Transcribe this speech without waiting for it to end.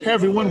Hey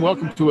everyone,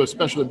 welcome to a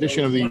special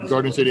edition of the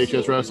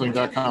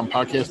GardenStateHSWrestling.com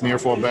podcast, Near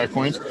Fall Back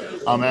Points.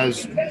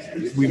 As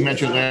we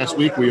mentioned last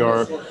week, we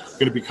are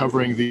going to be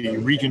covering the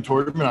region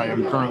tournament. I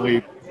am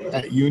currently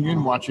at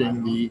Union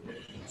watching the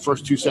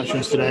first two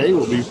sessions today.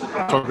 We'll be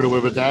talking a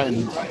little bit about that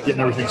and getting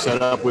everything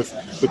set up with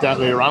that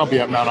later on. I'll be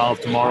at Mount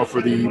Olive tomorrow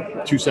for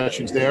the two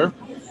sessions there,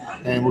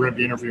 and we're going to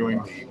be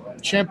interviewing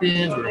the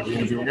champions. We're going to be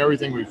interviewing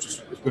everything.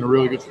 It's been a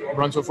really good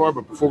run so far,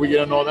 but before we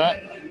get into all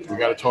that, we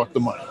got to talk the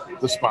money,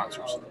 the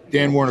sponsors.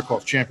 Dan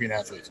Warnikoff, Champion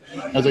Athletes.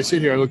 As I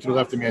sit here, I look to the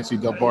left of me, I see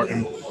Del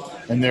Barton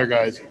and their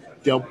guys.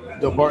 Del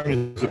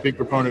Barton is a big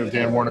proponent of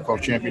Dan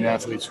Warnikoff, Champion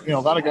Athletes. You know,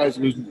 a lot of guys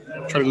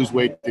try to lose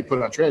weight. They put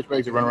it on trash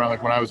bags. They run around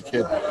like when I was a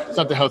kid. It's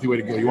not the healthy way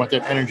to go. You want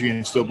that energy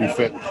and still be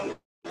fit.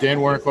 Dan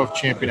Warnikoff,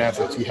 Champion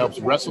Athletes. He helps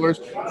wrestlers,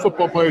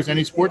 football players,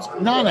 any sports,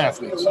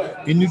 non-athletes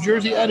in New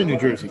Jersey, out of New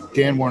Jersey.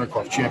 Dan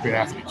Warnikoff, Champion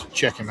Athletes.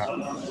 Check him out.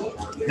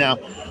 Now,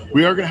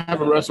 we are going to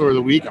have a wrestler of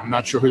the week. I'm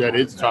not sure who that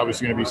is. It's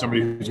obviously going to be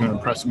somebody who's going to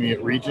impress me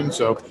at region.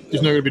 So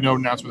there's going to be no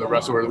announcement of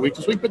wrestler of the week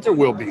this week, but there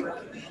will be.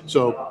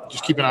 So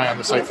just keep an eye on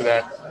the site for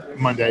that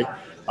Monday.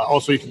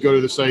 Also, you can go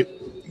to the site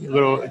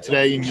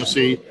today and you'll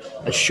see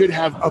I should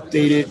have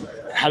updated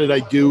how did I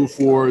do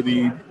for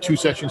the two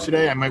sessions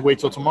today. I might wait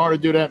till tomorrow to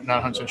do that. I'm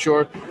not 100%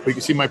 sure, but you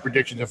can see my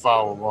predictions and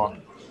follow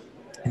along.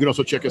 You can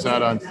also check us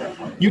out on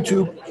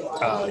YouTube.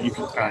 You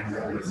can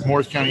on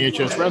Morris County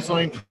HS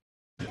Wrestling,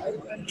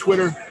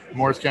 Twitter,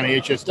 Morris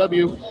County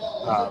HSW.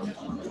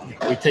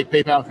 We take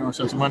PayPal if you want to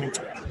send some money.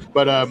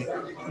 But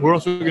we're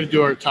also going to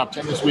do our top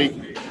 10 this week.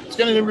 It's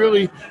going to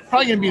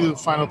probably going to be the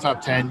final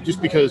top 10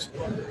 just because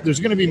there's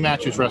going to be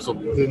matches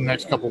wrestled in the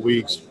next couple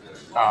weeks.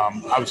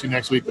 Obviously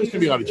next week, there's going to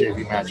be a lot of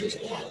JV matches.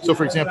 So,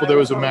 for example, there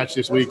was a match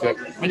this week that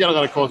I got a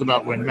lot of calls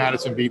about when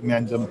Madison beat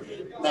Mendham.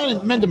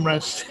 Mendham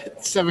rest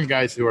 7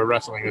 guys who were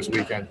wrestling this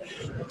weekend.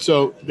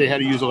 So they had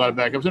to use a lot of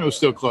backups, and it was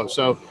still close.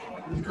 So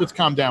let's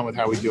calm down with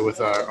how we deal with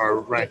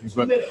our rankings.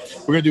 But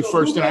we're going to do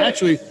first in.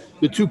 Actually,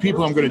 the two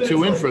people I'm going to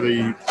tune in for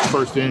the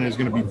first in is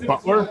going to be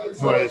Butler,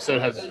 who I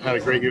said has had a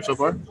great year so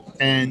far,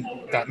 and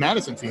that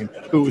Madison team,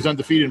 who was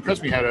undefeated and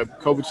Presby had a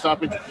COVID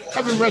stoppage.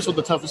 Haven't wrestled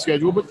the toughest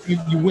schedule, but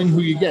you win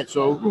who you get.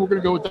 So we're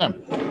going to go with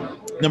them.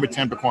 Number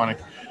 10, Pequannock.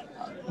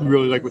 I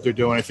really like what they're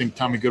doing. I think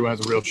Tommy Goodwin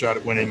has a real shot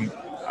at winning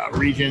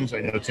regions.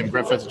 I know Tim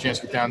Greff has a chance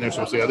to get down there, so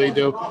we'll see how they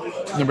do.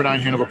 Number 9,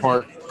 Hanover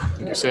Park.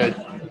 Like I said,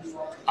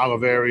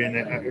 Oliveri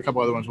and a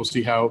couple other ones. We'll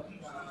see how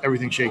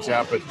everything shakes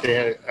out, but they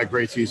had a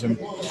great season.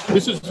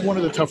 This is one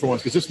of the tougher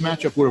ones because this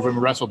matchup would have been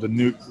wrestled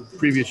in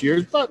previous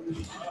years, but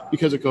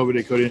because of COVID,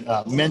 they couldn't.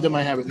 Mendham,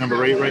 I have at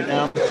number 8 right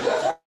now,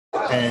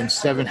 and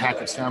 7,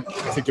 Hackettstown.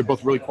 I think they're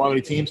both really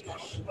quality teams.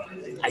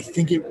 I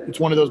think it's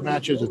one of those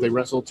matches. If they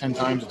wrestle 10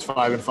 times, it's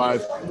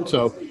 5-5.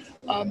 So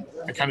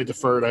I kind of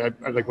deferred.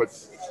 I like what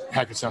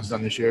Hackettstown's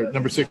done this year.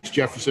 Number 6,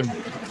 Jefferson,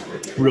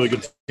 really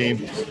good team.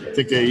 I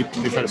think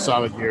they've had a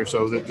solid year,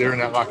 so they're in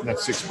that lock in that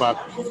 6th spot.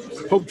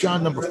 Pope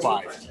John, number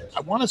 5.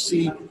 I want to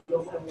see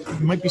there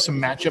might be some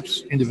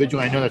matchups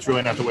individually. I know that's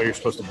really not the way you're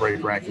supposed to break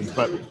rankings,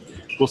 but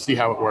we'll see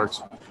how it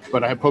works.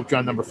 But I have Pope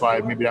John, number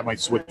 5. Maybe that might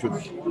switch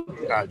with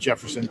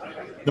Jefferson.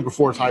 Number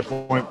 4 is High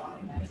Point.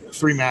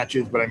 3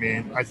 matches, but I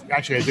mean, I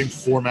think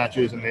 4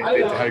 matches, and they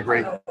had a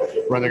great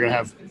run. They're going to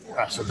have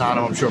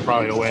Sedano, I'm sure,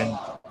 probably will win,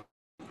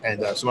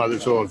 and some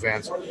others who will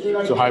advance.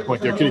 So High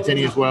Point there.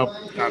 Kittatinny as well.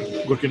 I'm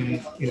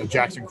looking,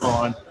 Jackson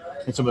Cron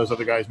and some of those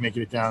other guys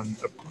making it down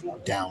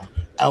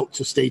out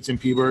to States and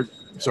Peaburg.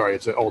 Sorry,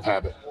 it's an old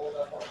habit.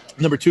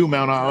 Number 2,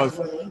 Mount Olive.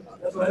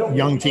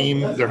 Young team.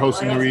 They're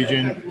hosting the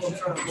region.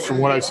 From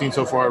what I've seen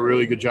so far, a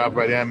really good job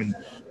by them. And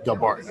Del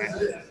Barton.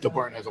 Del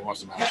Barton hasn't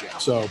lost a match yet.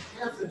 So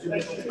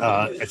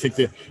I think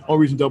the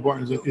only reason Del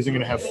Barton isn't going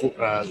to have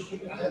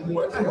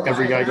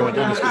every guy going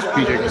down is because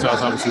PJ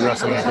Gonzalez obviously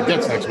wrestling at the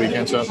Cadets next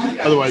weekend. So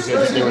otherwise,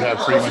 I think they would have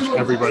pretty much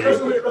everybody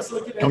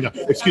coming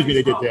down. Excuse me,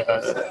 they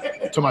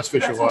did. Tomas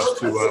Fisher lost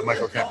to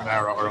Michael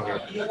Campanaro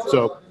earlier.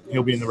 So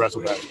he'll be in the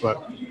wrestle match.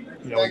 But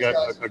we got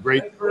a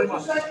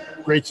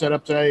great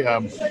setup today.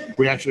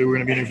 We're going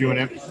to be interviewing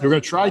him. We're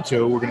going to try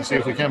to. We're going to see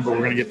if we can, but we're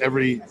going to get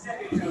every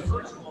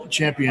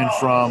champion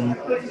from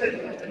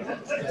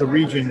the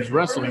region's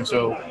wrestling.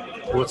 So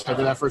let's head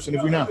to that first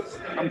interview now.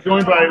 I'm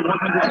joined by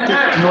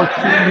 106 North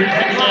Region.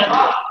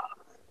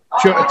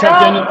 Sure,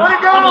 tell me a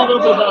little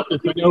bit about this.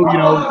 I know, coming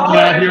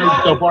out here,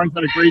 Del Barton's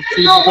had a great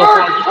season so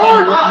far. Just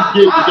tell me what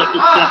you did to get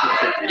this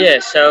championship. Yeah,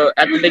 so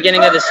at the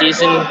beginning of the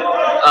season,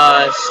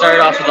 started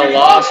off with a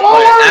loss,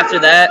 but after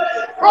that,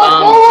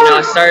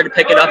 I started to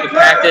pick it up in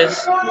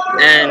practice,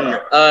 and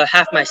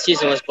half my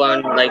season was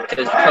blown,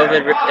 because of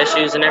COVID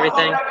issues and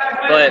everything.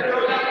 But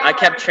I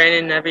kept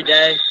training every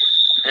day,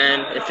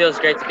 and it feels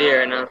great to be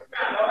here now.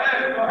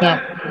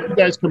 Now, you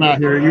guys come out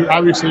here. You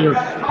obviously are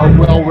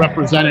well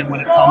represented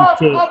when it comes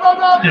to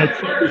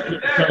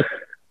championship.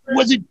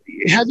 So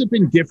has it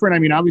been different? I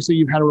mean, obviously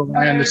you've had to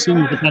rely on the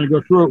seniors to kind of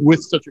go through it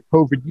with such a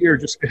COVID year.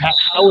 Just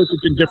how has it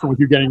been different with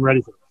you getting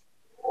ready for it?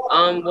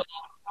 Well,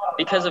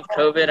 because of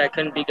COVID, I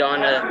couldn't be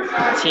going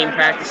to team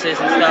practices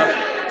and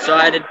stuff. so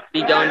I had to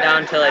be going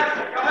down to like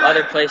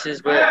other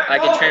places where I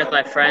could train with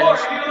my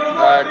friends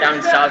down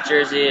in South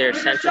Jersey or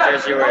Central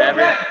Jersey or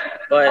whatever.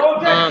 But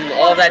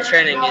all that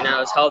training,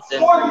 has helped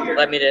and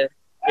led me to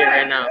here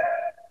right now.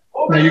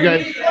 Now, you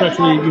guys,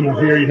 especially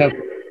here, you have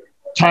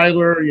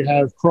Tyler, you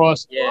have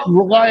Cross. Yeah. How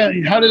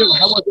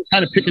was it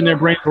kind of picking their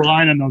brains,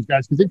 relying on those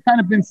guys? Because they've kind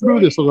of been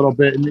through this a little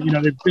bit, and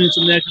they've been in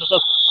some national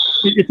stuff.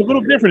 It's a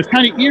little different. It's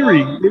kind of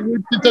eerie.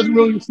 It doesn't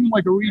really seem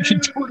like a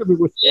region tournament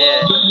with.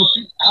 Yeah.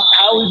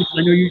 How is it?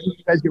 I know you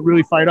guys get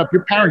really fired up.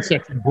 Your parent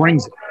section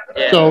brings it.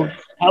 Yeah. So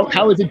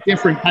how is it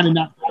different, kind of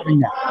not having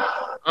that?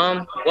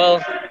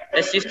 Well,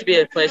 this used to be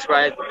a place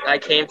where I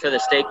came for the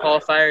state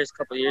qualifiers a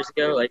couple of years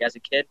ago, like as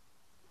a kid.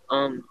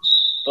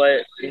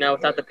 But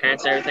without the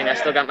parents and everything, I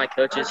still got my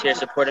coaches here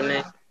supporting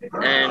me,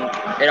 and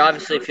it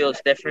obviously feels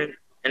different.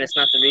 And it's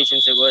not the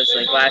regions it was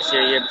like last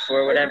year, year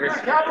before, whatever.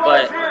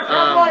 But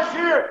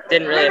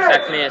didn't really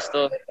affect me. I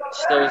still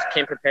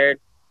came prepared.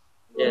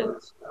 Yeah.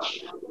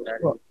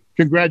 Well,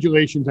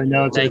 congratulations! I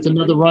know it's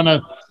another run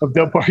of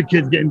Del Park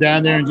kids getting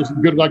down there, and just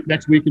good luck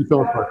next week in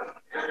Phillipsburg.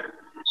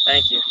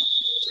 Thank you.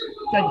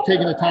 Thank you for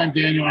taking the time,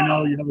 Daniel. I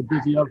know you have a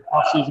busy off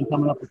season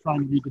coming up. We're trying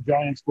to beat the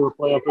Giants for a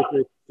playoff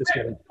victory. Just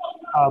kidding.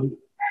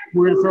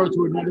 We're going to throw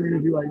to another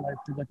interview I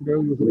conducted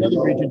earlier with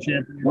another region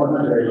champion,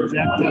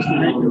 Jack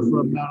Pastorica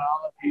from Mount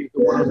Olive. He's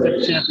the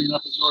 106 champion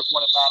up in North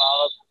One at Mount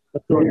Olive.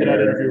 Let's throw into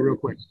that interview real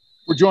quick.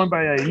 We're joined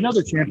by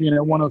another champion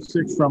at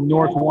 106 from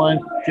North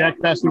One, Jack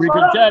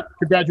Pastorica. Jack,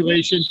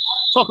 congratulations.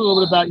 Talk a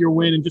little bit about your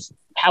win and just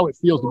how it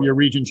feels to be a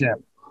region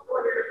champ.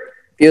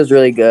 Feels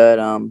really good.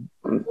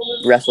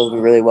 Wrestled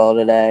really well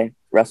today,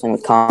 wrestling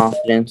with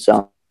confidence.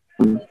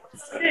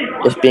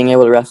 Just being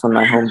able to wrestle in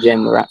my home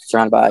gym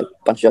surrounded by a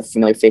bunch of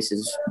familiar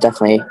faces is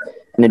definitely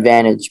an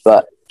advantage.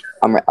 But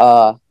I'm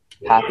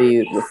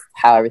happy with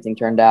how everything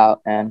turned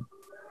out, and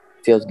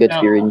feels good to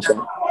be a region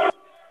champ.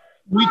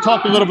 We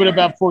talked a little bit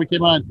about before we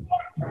came on.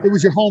 It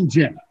was your home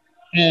gym,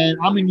 and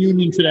I'm in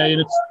Union today,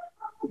 and it's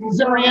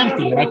very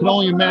empty. And I can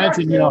only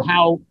imagine,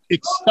 how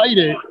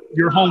excited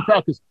your home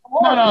crowd, because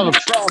Mount Olive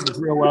travels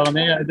real well, and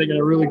they got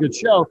a really good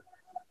show.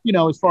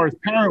 As far as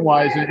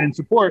parent-wise and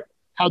support,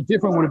 how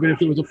different would it have been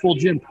if it was a full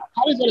gym?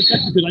 How does that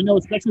affect you? Because I know,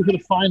 especially for the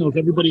finals,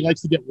 everybody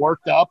likes to get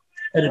worked up,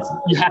 and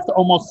you have to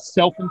almost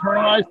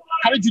self-internalize.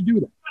 How did you do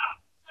that?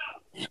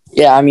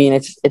 Yeah, I mean,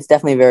 it's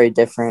definitely very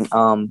different.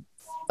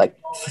 Like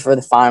for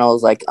the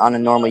finals, like on a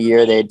normal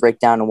year, they'd break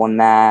down to one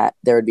mat.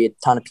 There would be a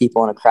ton of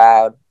people in a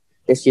crowd.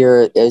 This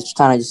year, it was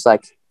kind of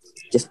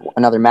just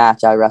another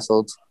match. I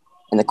wrestled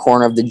in the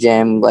corner of the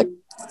gym, like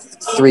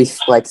three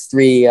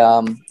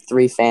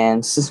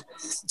fans.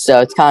 So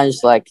it's kind of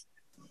just like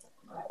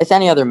it's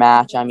any other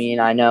match. I mean,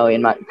 I know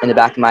in the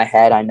back of my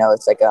head, I know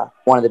it's like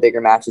one of the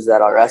bigger matches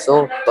that I'll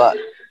wrestle, but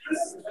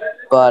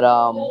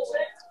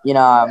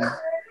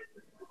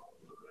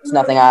it's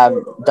nothing I've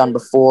done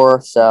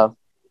before, so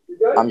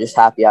I'm just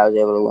happy I was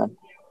able to win.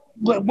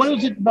 What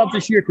was it about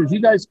this year? Because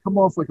you guys come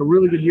off like a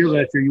really good year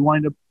last year. You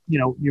wind up,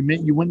 you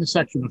win the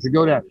sectionals. You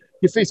go down.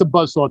 You face a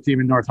buzzsaw team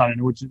in North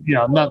Huntington, which is,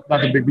 not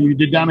the big, but you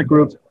did down at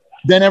groups.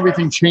 Then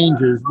everything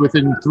changes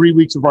within 3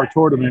 weeks of our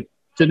tournament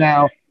to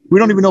now we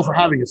don't even know if we're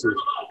having a season.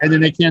 And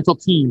then they cancel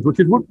teams, which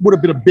would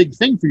have been a big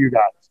thing for you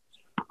guys.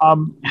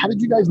 How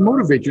did you guys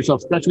motivate yourself,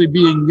 especially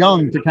being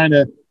young, to kind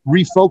of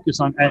refocus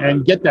on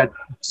and get that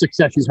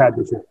success you've had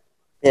this year?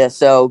 Yeah,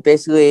 so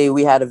basically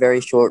we had a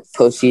very short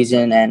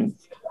postseason, and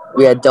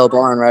we had Del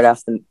Barn right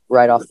off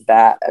the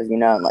bat, as you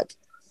know, and like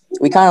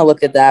we kind of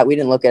looked at that. We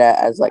didn't look at it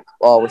as like,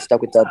 oh, we're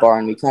stuck with Del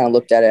Barn. We kind of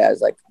looked at it as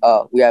like,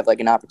 oh, we have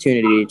like an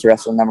opportunity to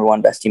wrestle number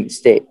one best team in the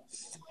state.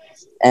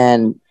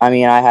 And I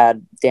mean, I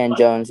had Dan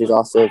Jones, who's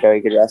also a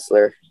very good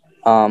wrestler.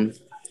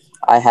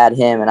 I had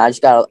him, and I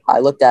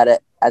looked at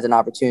it as an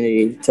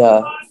opportunity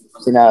to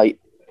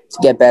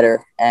get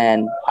better.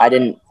 And I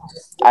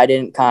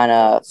didn't kind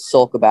of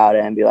sulk about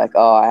it and be like,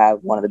 oh, I have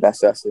one of the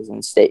best wrestlers in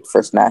the state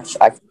first match.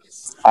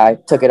 I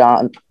took it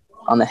on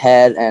the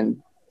head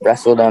and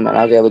wrestled him, and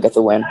I was able to get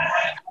the win.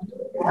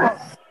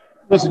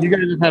 Listen, you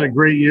guys have had a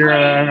great year,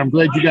 and I'm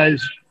glad you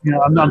guys,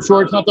 I'm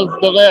sure it's not the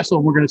last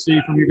one we're going to see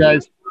from you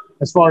guys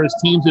as far as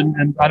teams,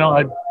 and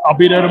I'll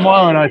be there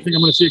tomorrow, and I think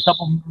I'm going to see a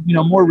couple,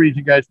 more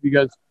region guys for you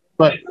guys.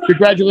 But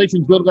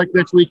congratulations, good luck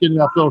next week in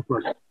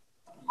Phillipsburg.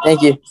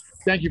 Thank you.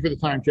 Thank you for the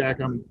time, Jack.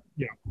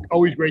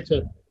 Always great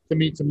to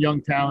meet some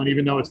young talent,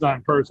 even though it's not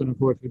in person,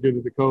 unfortunately, due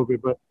to the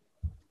COVID. But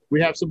we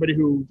have somebody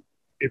who,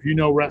 if you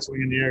know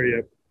wrestling in the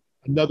area,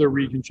 another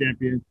region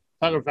champion,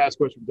 Tyler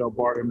Vasquez from Del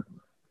Barton,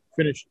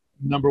 finished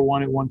number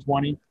one at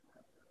 120.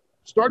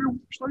 Started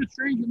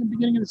strange in the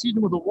beginning of the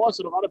season with a loss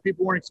that a lot of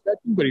people weren't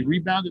expecting, but he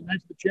rebounded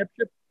nice to the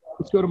championship.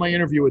 Let's go to my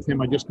interview with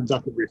him I just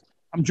conducted recently.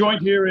 I'm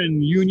joined here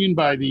in Union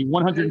by the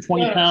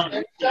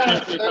 120-pound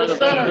champion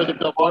Tyler of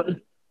Del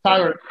Barton.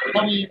 Tyler,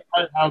 tell me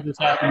how this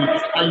happened,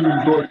 how you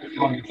enjoyed this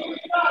run.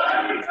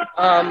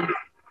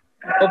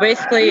 Well,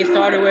 basically, it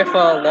started with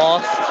a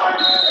loss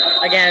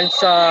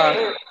against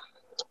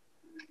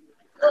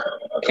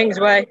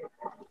Kingsway,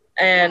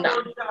 and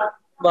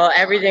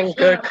everything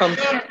good comes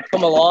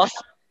from a loss.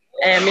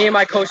 and me and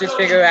my coaches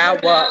figured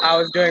out what I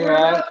was doing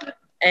wrong,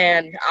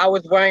 and I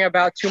was worrying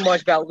about too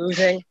much about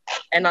losing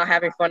and not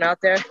having fun out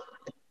there.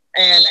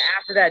 And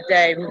after that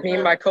day, me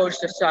and my coach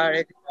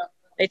decided.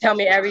 They tell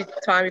me every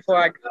time before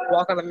I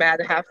walk on the mat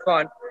to have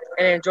fun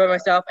and enjoy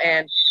myself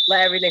and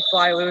let everything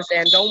fly loose,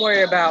 and don't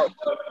worry about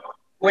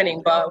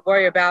winning, but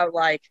worry about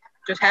like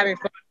just having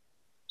fun.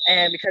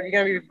 And because you're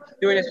gonna be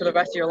doing this for the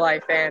rest of your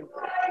life, and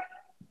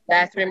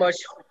that's pretty much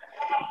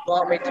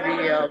brought me to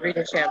be a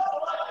region champ.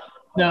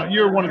 Now,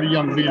 you're one of the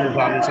young leaders,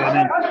 obviously.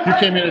 I mean, you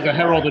came in as a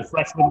heralded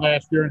freshman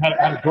last year and had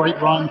a great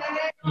run.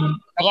 And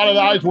a lot of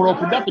the eyes were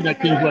opened up in that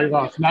Kingsway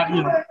loss. Not,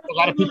 a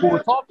lot of people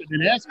were talking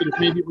and asking if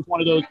maybe it was one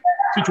of those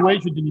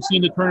situations and you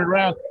seemed to turn it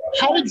around.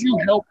 How did you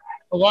help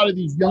a lot of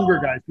these younger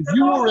guys? Because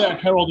you were that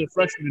heralded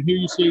freshman, and here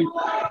you see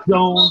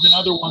Jones and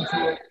other ones who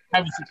are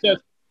having success.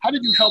 How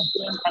did you help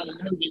them kind of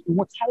navigate in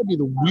what's had to be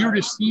the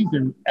weirdest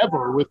season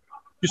ever with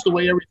just the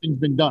way everything's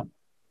been done?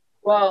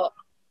 Well,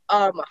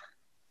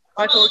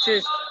 my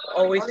coaches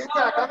always,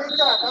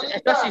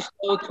 especially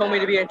school, told me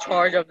to be in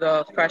charge of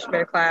the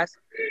freshman class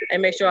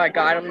and make sure I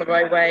guide them the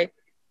right way.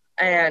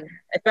 And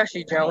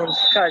especially Jones,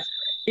 because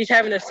he's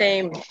having the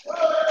same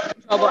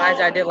trouble as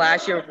I did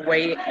last year with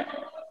weight.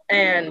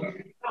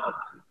 And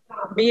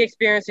me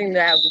experiencing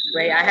that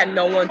weight, I had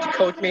no one to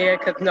coach me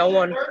because no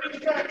one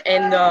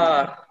in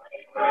the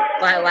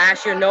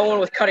last year, no one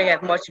was cutting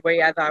as much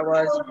weight as I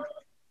was.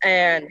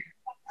 And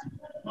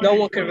no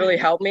one could really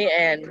help me.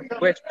 And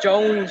with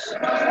Jones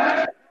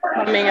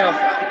coming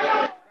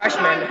a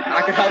freshman,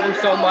 I could help him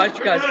so much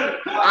because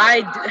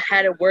I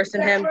had it worse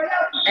than him.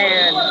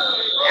 And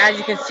as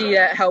you can see,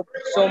 that helped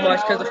so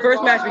much because the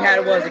first match we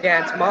had was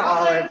against Mount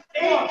Olive,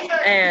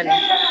 and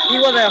he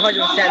wasn't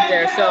 100%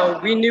 there. So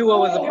we knew what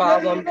was the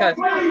problem because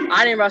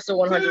I didn't wrestle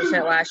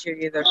 100% last year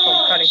either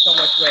from cutting so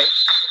much weight.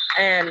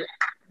 And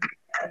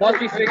once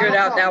we figured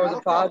out that was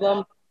a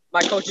problem,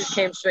 my coaches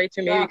came straight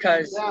to me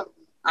because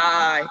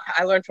I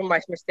learned from my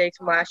mistakes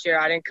from last year.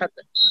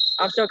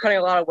 I'm still cutting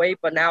a lot of weight,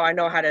 but now I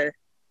know how to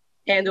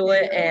handle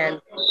it,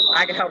 and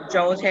I can help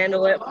Jones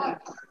handle it.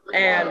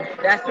 And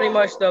that's pretty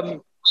much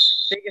the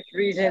biggest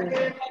reason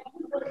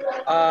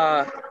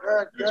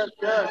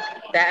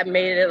that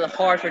made it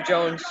hard for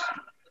Jones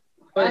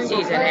for the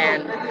season.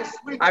 And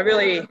I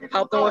really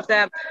helped him with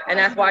that, and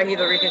that's why he's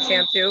a region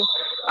champ too.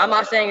 I'm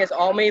not saying it's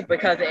all me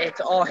because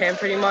it's all him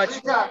pretty much,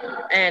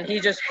 and he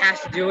just has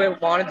to do it,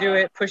 want to do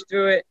it, push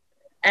through it.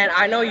 And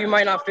I know you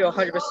might not feel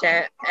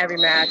 100% every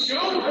match,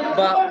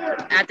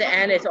 but at the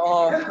end, it's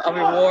all a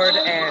reward.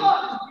 And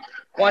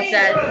once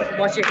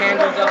your hand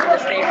goes up in the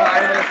state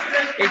finals,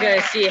 you're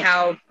going to see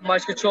how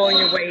much controlling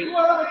your weight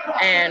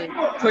and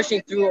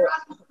pushing through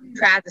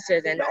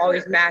practices and all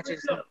these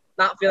matches,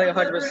 not feeling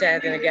 100% is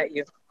going to get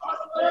you,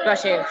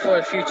 especially for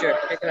the future.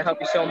 It's going to help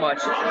you so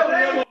much.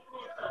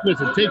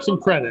 Listen, take some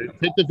credit.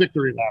 Take the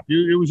victory lap.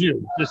 It was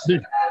you.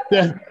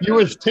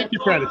 Take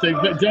your credit. Say,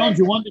 Jones,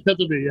 you won because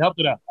of me. You helped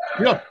it out.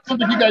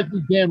 Something you guys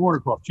beat Dan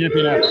Warnercroft,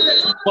 champion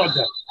athlete. Plug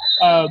that.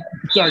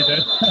 Sorry,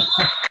 Dan.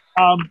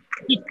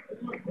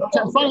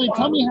 Finally,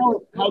 tell me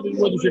how the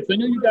was this. I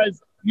know you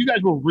guys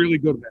were really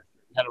good at that.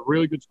 You had a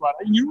really good squad.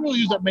 And you really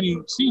used that many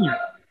seniors.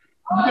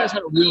 You guys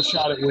had a real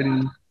shot at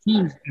winning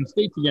teams and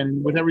states again,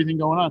 and with everything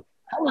going on.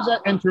 How was that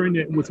entering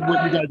it with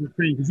what you guys were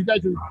training? Because you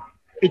guys are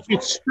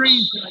it's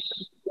strange when I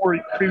said before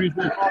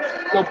previously.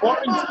 The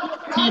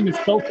Barton's team is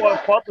so far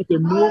apart, but they're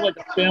more like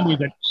a family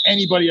than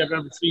anybody I've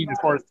ever seen as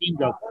far as team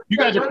goes. You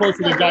guys are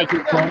closer than guys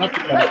who've grown up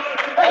together.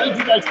 How did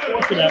you guys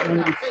foster that when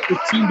it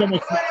seemed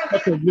almost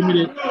such a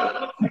limited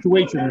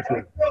situation this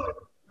year?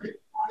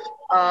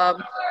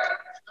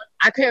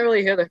 I couldn't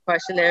really hear the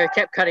question there. It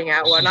kept cutting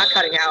out. Well, not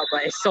cutting out,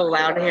 but it's so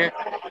loud in here.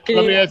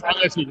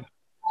 I'll ask you.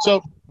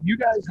 So you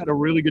guys had a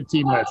really good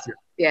team last year.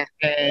 Yeah.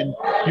 And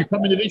you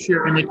come into this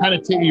year and they kind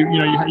of take you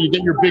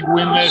get your big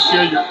win last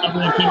year, you're number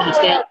one team in the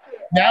state.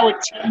 Now it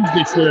changed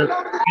this year,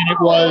 and it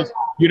was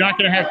you're not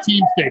going to have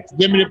team states,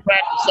 limited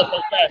practice, stuff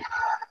like that.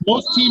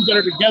 Most teams that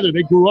are together,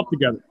 they grew up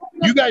together.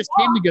 You guys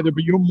came together,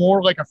 but you're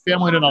more like a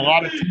family than a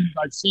lot of teams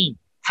I've seen.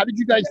 How did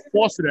you guys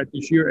foster that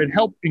this year and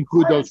help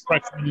include those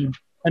freshmen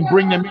and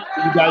bring them in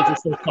so you guys are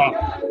so tough?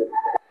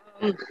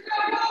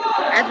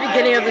 At the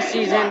beginning of the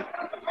season,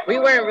 we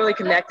weren't really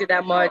connected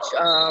that much,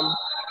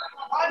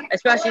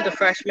 especially the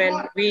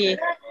freshmen. They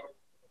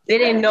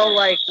didn't know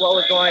what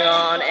was going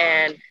on,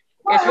 and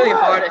it's really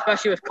hard,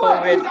 especially with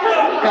COVID,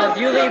 because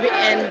usually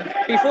and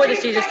before the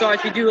season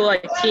starts, we do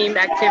team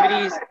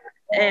activities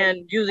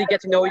and usually get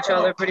to know each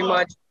other pretty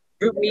much,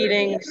 group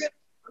meetings.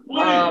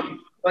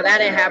 But that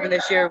didn't happen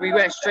this year. We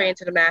went straight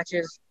into the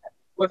matches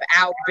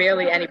without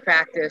barely any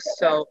practice,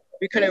 so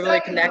we couldn't really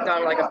connect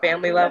on a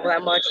family level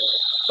that much.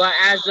 But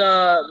as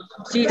the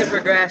season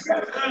progressed,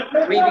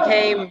 we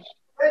became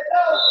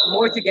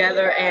more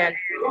together, and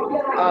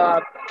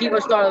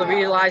people started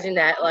realizing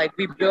that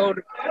we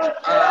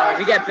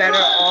get better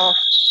off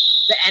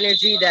the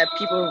energy that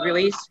people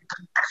release.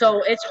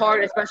 So it's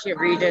hard, especially in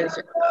regions,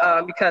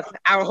 because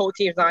our whole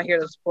team's not here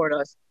to support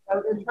us.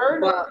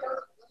 But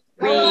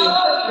we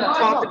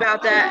talked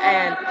about that,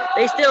 and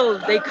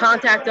they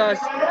contact us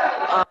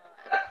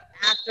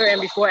after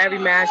and before every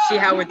match, see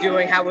how we're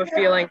doing, how we're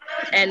feeling,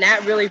 and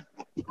that really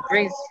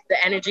brings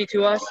the energy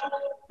to us,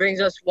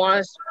 brings us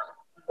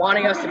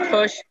wanting us to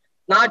push,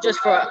 not just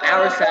for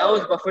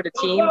ourselves, but for the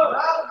team,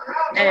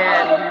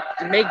 and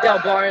to make Del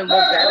Barton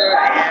look better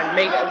and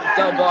make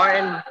Del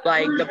Barton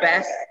like the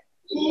best.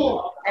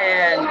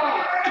 And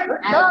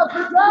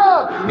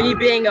me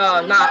being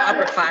not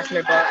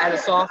upperclassman, but as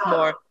a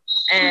sophomore,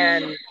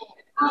 and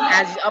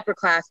as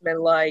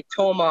upperclassmen like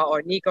Toma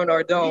or Nico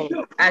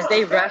Nardone, as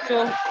they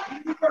wrestle,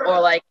 or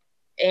like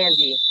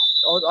Andy,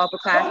 old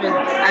upperclassmen,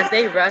 as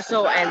they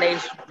wrestle and they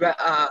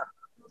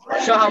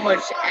show how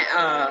much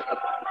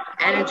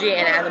energy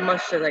and as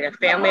much as like a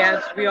family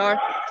as we are,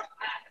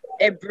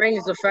 it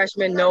brings the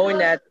freshmen knowing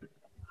that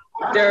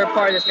they're a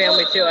part of the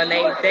family too, and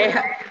they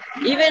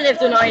even if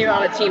they're not even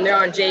on a team, they're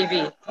on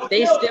JV.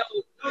 They still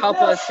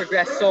help us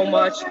progress so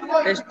much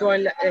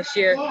during this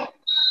year,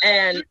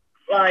 and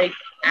like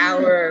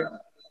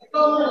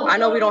I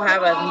know we don't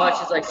have as much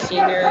as like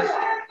seniors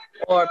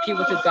or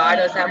people to guide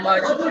us that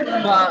much,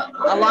 but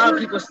a lot of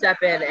people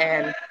step in,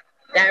 and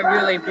that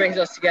really brings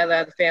us together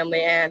as a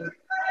family. And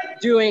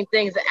doing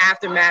things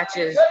after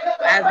matches,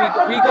 as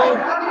we go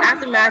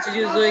after matches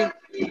usually,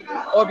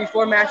 or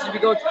before matches, we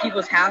go to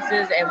people's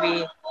houses and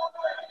we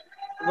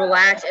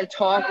relax and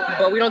talk,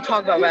 but we don't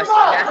talk about wrestling.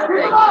 That's the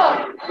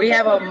thing. We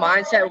have a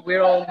mindset. We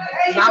don't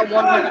not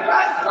 100,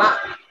 not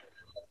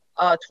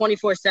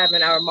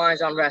 24/7. Our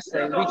minds on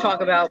wrestling. We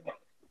talk about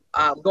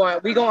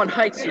we go on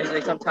hikes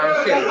usually sometimes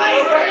too.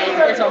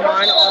 It's our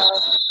mind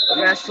off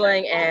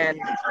wrestling, and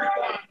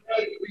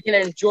we can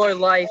enjoy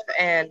life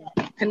and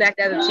connect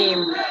as a team.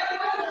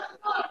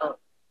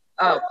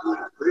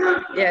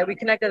 We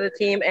connect as a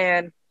team,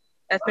 and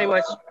that's pretty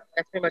much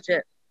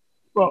it.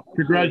 Well,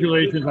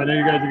 congratulations. I know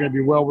you guys are going to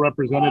be well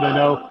represented. I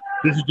know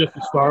this is just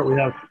the start. We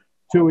have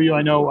two of you.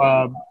 I know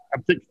I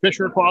think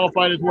Fisher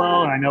qualified as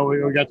well. And I know we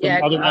got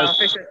some other guys.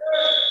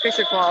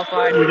 Fisher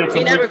qualified.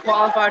 He never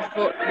qualified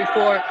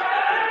before,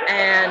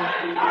 and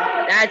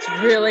that's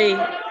really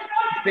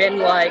been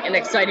like an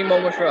exciting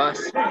moment for us.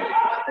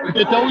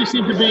 It always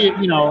seems to be,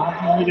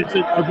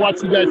 I've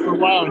watched you guys for a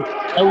while, and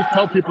I always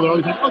tell people, they're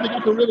always like, oh, they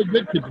got the really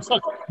good kids. It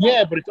sucks.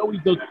 Yeah, but it's always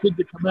those kids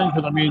that come in,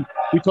 because,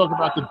 we talk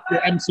about the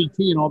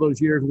MCT and all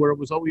those years where it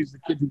was always the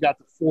kids who got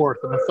the fourth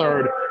and the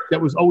third. That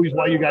was always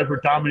why you guys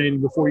were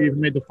dominating before you even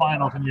made the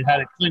finals, and you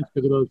had it clinched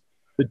because of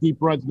the deep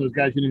runs and those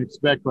guys you didn't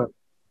expect. But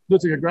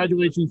listen,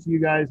 congratulations to you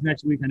guys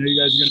next week. I know you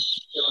guys are going to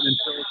be in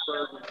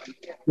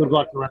Phillipsburg. Good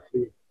luck the rest of the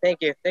year.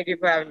 Thank you. Thank you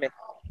for having me.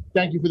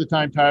 Thank you for the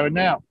time, Tyler.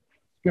 Now,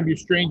 it's going to be a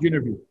strange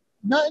interview.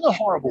 Not in a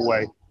horrible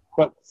way,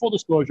 but full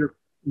disclosure,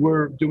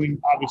 we're doing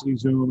obviously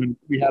Zoom, and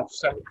we have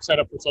set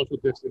up for social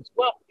distance.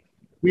 Well,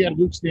 we had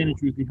Luke Stanich,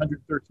 who's the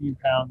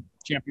 113-pound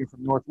champion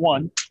from North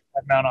One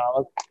at Mount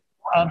Olive,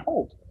 on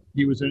hold.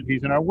 He's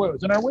in our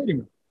waiting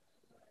room.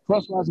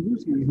 Cross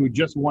Lazarewski, who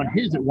just won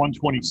his at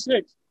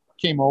 126,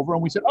 came over,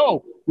 and we said,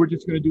 "Oh, we're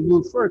just going to do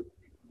Luke first."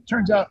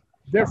 Turns out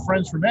they're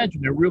friends from Edge,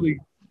 and they're really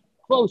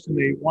close, and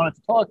they wanted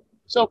to talk.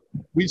 So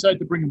we decided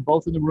to bring them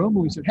both in the room,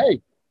 and we said,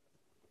 "Hey,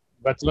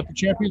 let's let the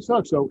champions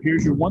talk." So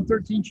here's your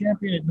 113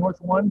 champion at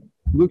North One,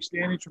 Luke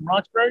Stanich from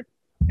Roxbury.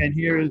 And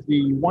here is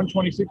the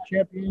 126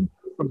 champion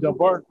from Del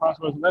Barton, Cross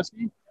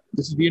Lazarewski.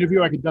 This is the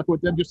interview. I could duck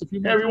with them just a few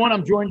minutes. Hey everyone,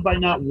 I'm joined by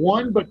not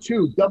one, but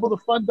two. Double the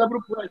fun, double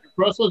the pleasure.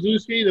 Cross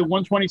Lazarewski, the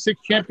 126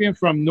 champion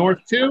from North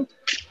 2,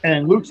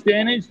 and Luke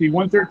Stanich, the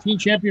 113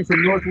 champion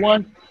from North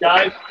 1.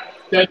 Guys,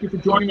 thank you for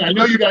joining me. I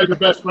know you guys are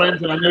best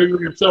friends, and I know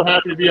you're so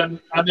happy to be on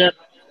there.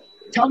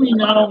 Tell me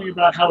not only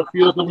about how it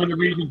feels to win the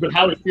regions, but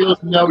how it feels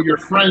to know your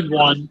friend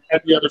won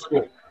at the other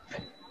school.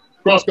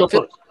 Cross, go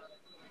first.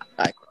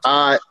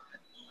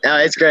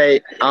 It's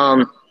great.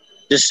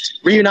 Just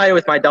reunited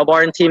with my Del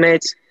Barton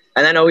teammates,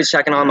 and then always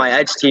checking on my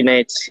Edge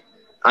teammates.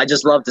 I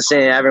just love to see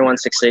everyone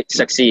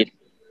succeed.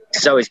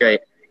 It's always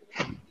great.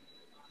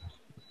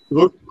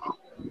 Luke?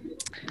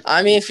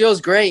 It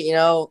feels great.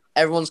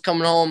 Everyone's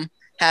coming home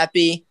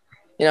happy.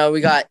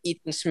 We got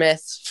Ethan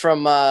Smith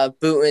from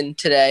Boonton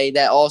today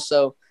that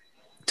also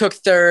took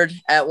third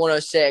at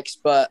 106,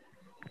 but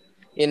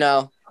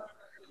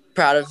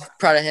proud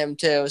of him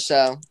too.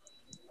 So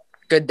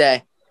good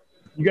day.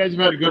 You guys have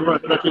had a good run,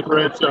 especially for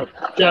Ed. So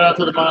shout out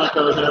to the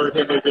Monaco's and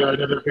everything they do. I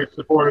know they're big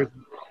supporters.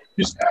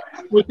 Just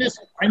with this,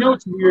 I know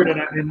it's weird,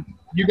 and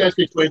you guys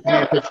can explain to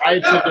me, because I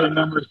had said to a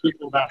number of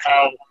people about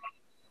how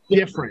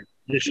different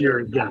this year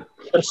has been,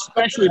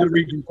 especially the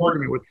region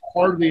tournament with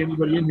hardly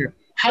anybody in here.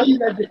 How do you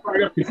guys get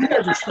fired up? Because you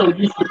guys are so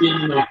used to being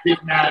in those big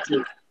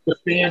matches, the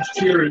fans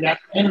cheering, that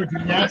energy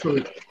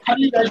naturally. How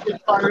do you guys get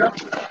fired up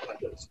like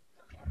this?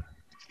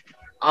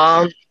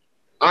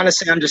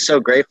 Honestly, I'm just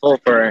so grateful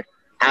for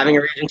having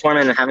a region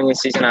tournament and having a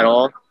season at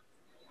all.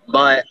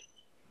 But,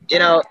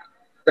 the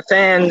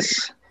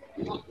fans,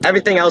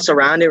 everything else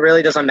around it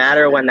really doesn't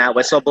matter when that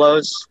whistle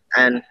blows.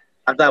 And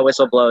after that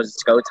whistle blows,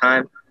 it's go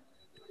time.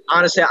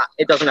 Honestly,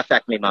 it doesn't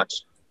affect me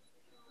much.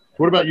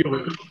 What about you,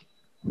 Luke?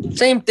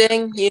 Same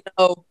thing,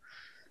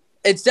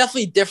 it's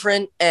definitely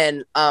different,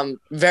 and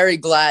I'm very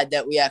glad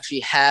that we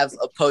actually have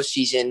a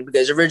postseason,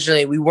 because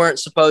originally we weren't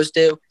supposed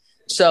to.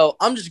 So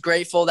I'm just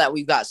grateful that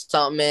we've got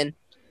something in.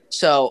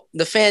 So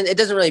it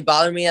doesn't really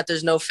bother me that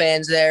there's no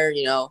fans there.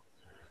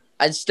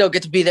 I still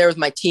get to be there with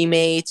my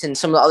teammates and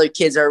some of the other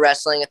kids that are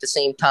wrestling at the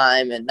same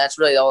time. And that's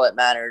really all that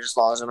matters as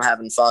long as I'm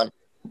having fun.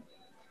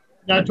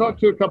 Now, I talked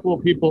to a couple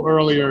of people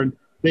earlier, and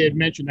they had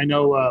mentioned, I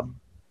know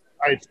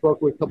I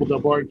spoke with a couple of Del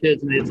Barton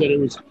kids, and they had said it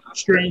was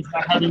strange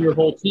not having your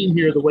whole team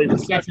here, the way the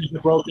sessions are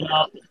broken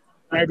up,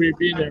 and everybody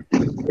being there.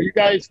 Are you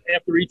guys,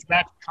 after each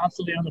match,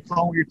 constantly on the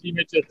phone with your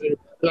teammates? Because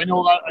I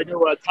know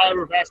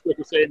Tyler Vasquez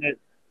was saying that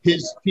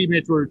his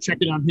teammates were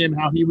checking on him,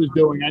 how he was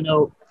doing. I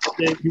know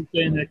Dave, you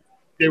saying that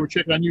they were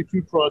checking on you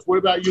too, Cross. What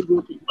about you,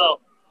 Luke, as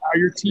well? Are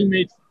your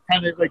teammates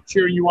kind of like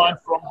cheering you on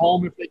from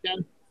home if they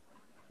can?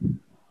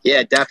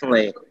 Yeah,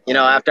 definitely.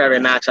 After every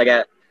match, I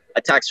get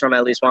a text from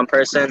at least one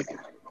person,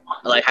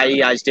 like, how you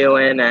guys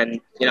doing? And,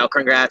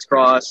 congrats,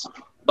 Cross.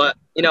 But,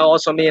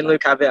 also me and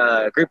Luke have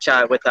a group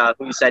chat with,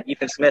 who you said,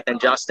 Ethan Smith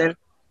and Justin,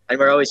 and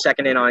we're always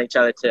checking in on each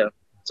other, too.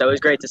 So it was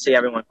great to see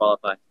everyone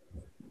qualify.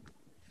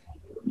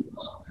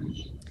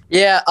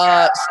 Yeah,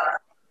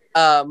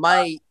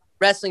 my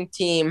wrestling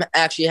team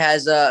actually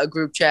has a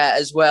group chat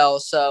as well,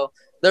 so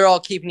they're all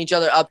keeping each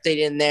other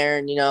updated in there,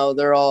 and,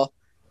 they're all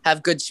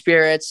have good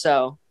spirits,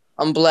 so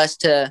I'm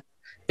blessed to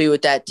be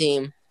with that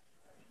team.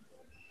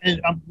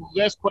 And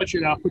last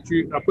question, I'll put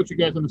you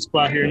guys on the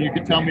spot here, and you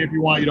can tell me if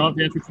you want. You don't have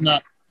to answer from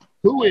that.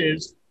 Who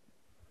is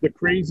the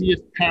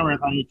craziest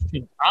parent on each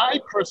team?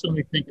 I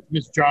personally think it's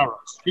Miss Jaros.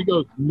 She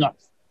goes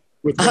nuts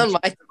with her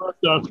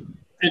stuff,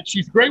 and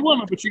she's a great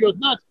woman, but she goes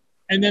nuts.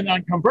 And then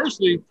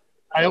conversely,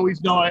 I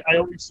always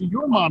see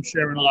your mom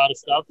sharing a lot of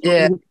stuff. So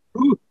yeah.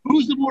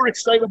 Who's the more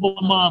excitable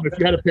mom if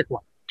you had to pick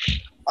one?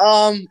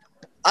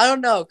 I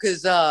don't know,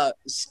 because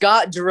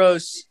Scott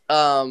Jaros,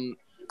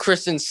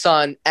 Kristen's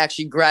son,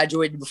 actually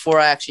graduated before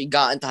I actually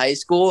got into high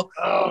school.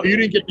 Oh, you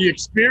didn't get the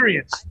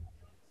experience.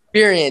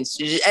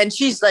 And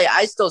she's like,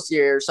 I still see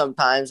her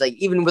sometimes, like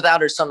even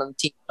without her son on the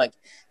team, like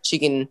she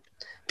can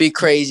be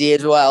crazy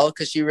as well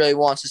because she really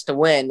wants us to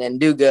win and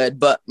do good.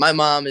 But my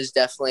mom is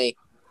definitely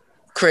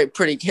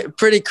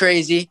pretty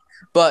crazy,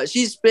 but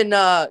she's been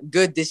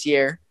good this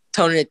year,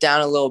 toning it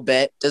down a little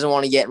bit. Doesn't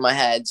want to get in my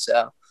head,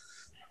 so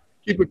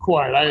keep it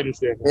quiet. I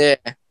understand. Yeah.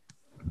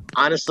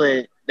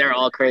 Honestly, they're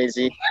all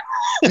crazy.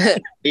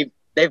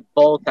 They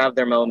both have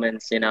their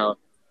moments. You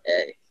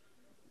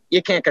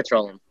can't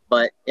control them,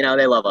 but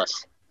they love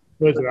us.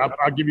 Listen,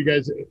 I'll give you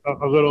guys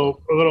a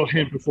little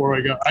hint before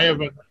I go. I have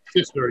a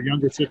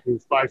younger sister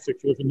who's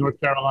 5'6". She lives in North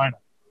Carolina.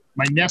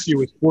 My nephew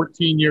is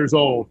 14 years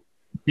old.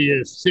 He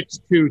is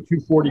 6'2",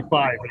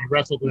 245, and he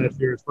wrestled last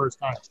year his first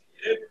time.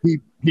 He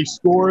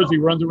scores. He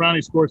runs around.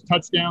 He scores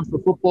touchdowns for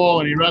football,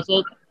 and he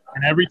wrestles.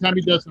 And every time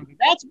he does something,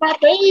 that's my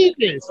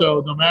baby.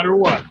 So no matter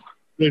what,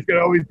 there's going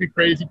to always be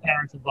crazy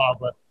parents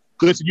involved. But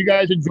listen, you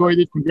guys enjoyed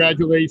it.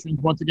 Congratulations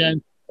once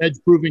again. Ed's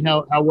proving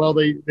how well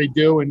they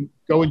do, and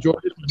go enjoy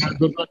this. And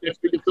good luck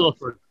next week at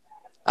Phillipsburg.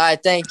 All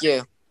right, thank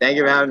you. Thank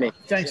you for having me.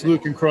 Thanks,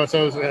 Luke and Cross.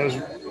 That was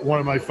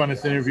one of my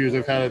funnest interviews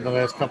I've had in the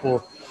last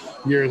couple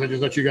years. I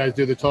just let you guys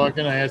do the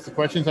talking. I asked the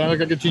questions, and I look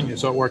like a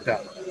genius, so it worked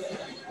out.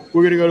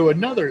 We're going to go to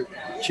another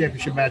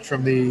championship match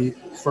from the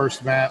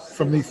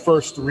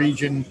first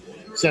region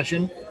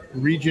session,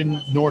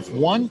 Region North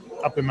 1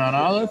 up in Mount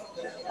Olive.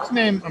 His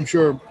name, I'm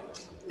sure,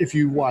 if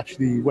you watch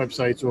the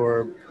websites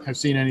or have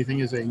seen anything,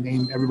 is a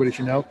name everybody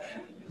should know.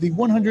 The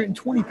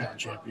 120-pound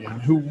champion,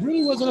 who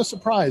really wasn't a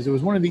surprise. It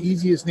was one of the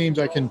easiest names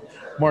I can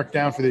mark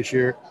down for this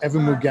year,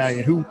 Evan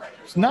Mugayan, who's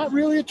not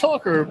really a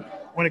talker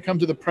when it comes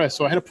to the press,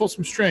 so I had to pull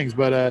some strings.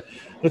 But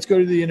let's go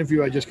to the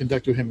interview I just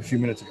conducted with him a few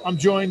minutes ago. I'm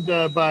joined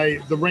by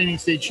the reigning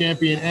state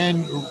champion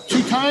and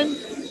two-time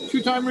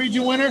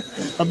region winner,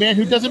 a man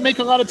who doesn't make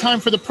a lot of time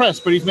for the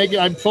press, but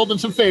I've told him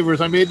some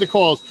favors. I made the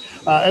calls.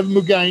 Evan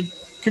Mugayan,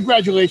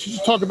 congratulations.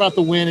 Just talk about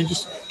the win and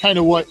just kind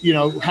of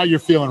how you're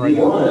feeling right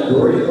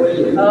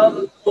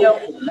now.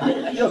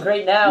 I feel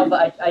great now,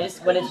 but I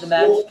just went into the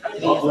match trying to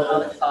be as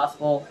calm as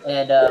possible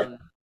and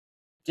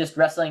just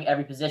wrestling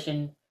every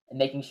position and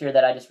making sure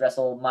that I just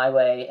wrestle my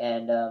way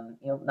and,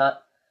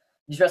 not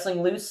just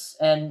wrestling loose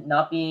and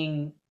not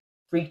being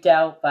freaked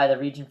out by the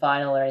region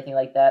final or anything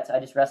like that. So I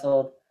just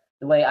wrestled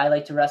the way I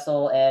like to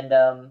wrestle and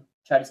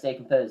try to stay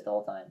composed the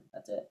whole time.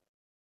 That's it.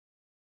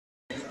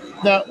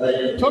 Now,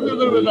 talk a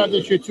little bit about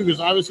this year too,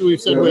 because obviously we've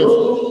said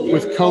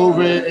with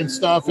COVID and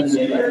stuff,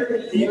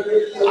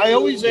 I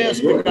always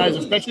ask the guys,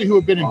 especially who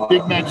have been in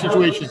big match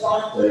situations,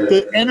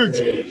 the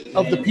energy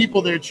of the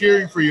people that are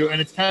cheering for you, and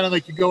it's kind of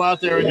like you go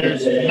out there and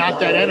there's not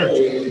that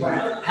energy.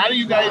 How do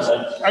you guys?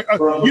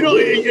 You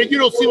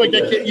don't seem like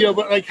that kid,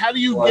 but like, how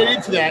do you get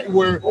into that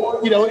where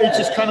it's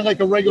just kind of like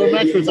a regular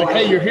match where it's like,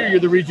 hey, you're here,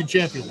 you're the region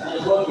champion.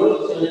 I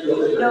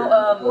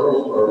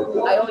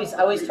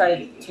always try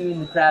to tune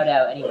the crowd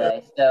out anyway.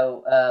 So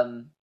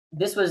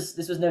this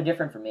was no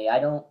different for me. I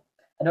don't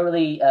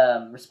really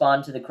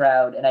respond to the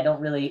crowd, and I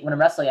don't really, when I'm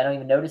wrestling, I don't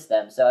even notice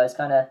them. So I was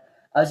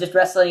just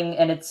wrestling,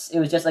 and it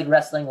was just like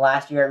wrestling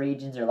last year at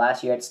regions or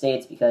last year at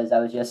states, because I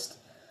was just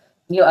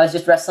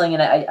wrestling,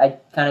 and I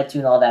kind of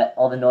tune all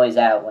the noise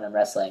out when I'm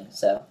wrestling.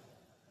 So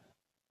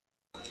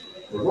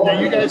Now,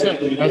 you guys,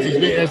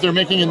 as they're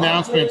making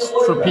announcements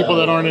for people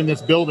that aren't in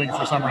this building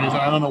for some reason,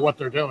 I don't know what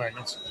they're doing.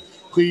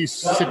 Please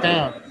sit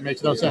down. It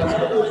makes no sense.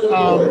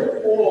 How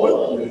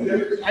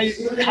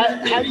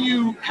did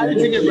you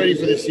get ready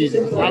for this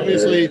season?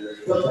 Obviously,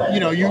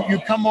 you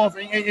come off,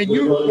 and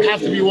you have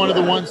to be one of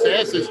the ones to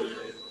ask this.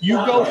 You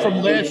go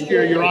from last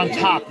year, you're on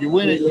top, you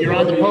win it, you're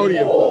on the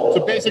podium. So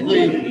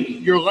basically,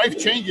 your life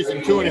changes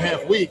in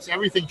 2.5 weeks.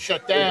 Everything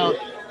shut down.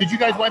 Did you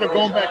guys wind up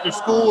going back to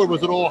school, or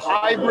was it all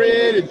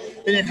hybrid?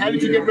 And then how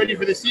did you get ready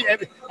for the season?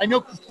 I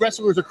know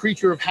wrestlers are a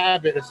creature of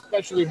habit,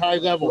 especially high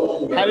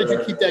level. How did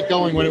you keep that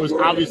going when it was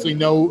obviously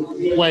no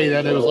way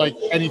that it was like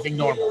anything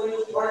normal?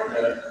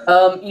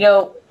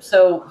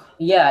 So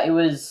yeah, it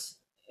was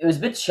a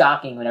bit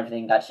shocking when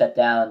everything got shut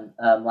down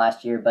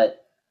last year, but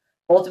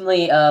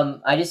ultimately,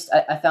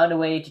 I found a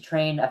way to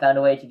train. I found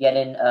a way to get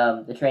in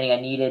the training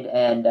I needed,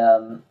 and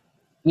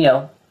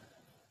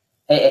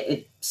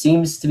it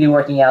seems to be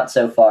working out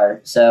so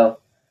far. So,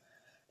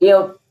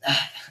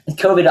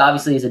 COVID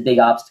obviously is a big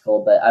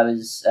obstacle, but I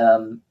was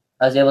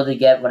able to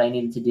get what I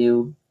needed to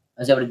do.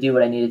 I was able to do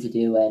what I needed to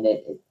do, and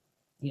it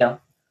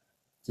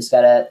just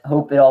gotta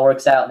hope it all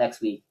works out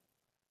next week.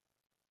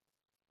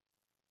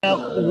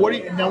 Now, what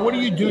do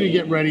you do to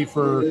get ready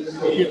for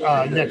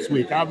next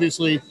week?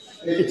 Obviously,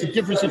 it's a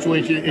different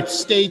situation. It's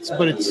states,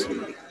 but it's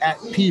at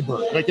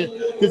Peaburg.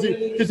 Does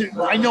it?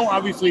 I know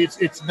obviously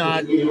it's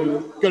not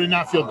going to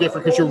not feel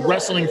different because you're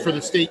wrestling for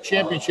the state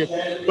championship.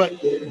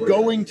 But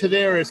going to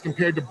there as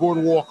compared to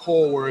Boardwalk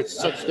Hall, where it's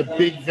such the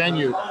big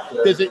venue,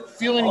 does it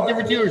feel any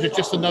different to you, or is it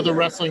just another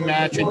wrestling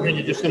match and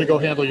you're just going to go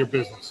handle your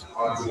business?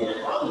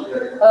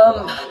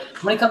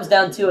 When it comes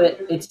down to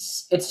it,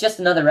 it's just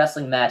another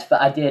wrestling match.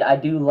 But I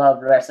do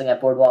love wrestling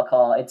at Boardwalk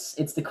Hall.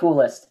 It's the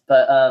coolest.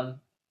 But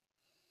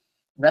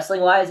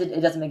wrestling wise, it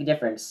doesn't make a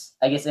difference.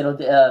 I guess it'll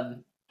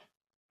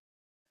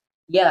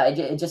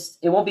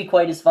it won't be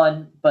quite as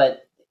fun.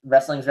 But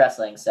wrestling's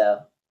wrestling, so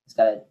just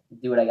gotta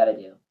do what I gotta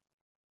do.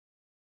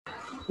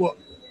 Well,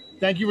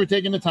 thank you for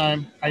taking the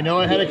time. I know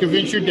I had to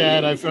convince your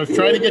dad. I've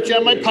tried to get you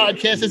on my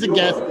podcast as a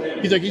guest.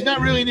 He's like, he's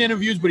not really in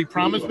interviews, but he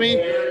promised me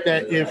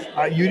that if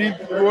you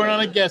weren't on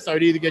a guest, I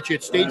would either get you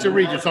at states or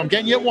regions. So I'm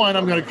getting you at one.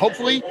 I'm going to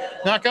hopefully,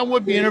 knock on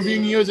wood, be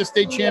interviewing you as a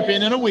state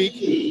champion in a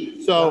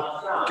week.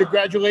 So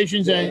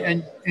congratulations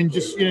and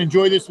just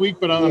enjoy this week.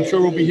 But I'm sure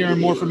we'll be hearing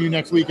more from you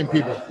next week in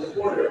Peaburg.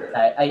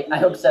 I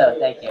hope so.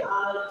 Thank you.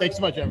 Thanks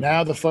so much.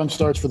 Now the fun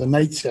starts for the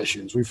night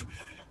sessions. We've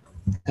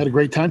had a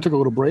great time, took a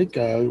little break,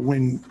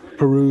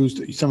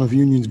 perused some of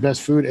Union's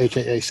best food,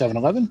 aka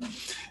 7-Eleven,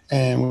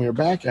 and we are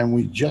back and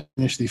we just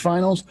finished the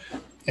finals,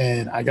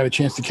 and I got a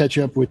chance to catch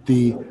up with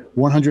the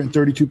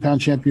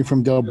 132-pound champion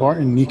from Del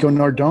Barton, Nico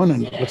Nardone,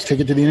 and let's take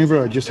it to the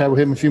interview I just had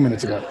with him a few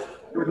minutes ago.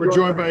 We're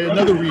joined by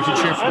another region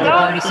champ from Del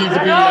Barton. It seems to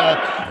be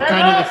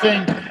kind of the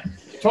thing.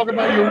 Talk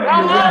about your win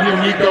here,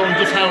 Nico, and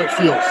just how it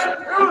feels.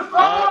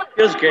 It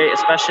feels great,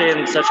 especially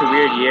in such a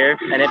weird year,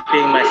 and it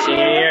being my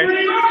senior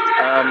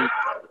year.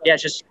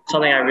 It's just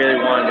something I really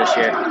wanted this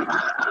year.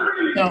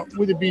 Now,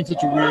 with it being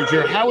such a weird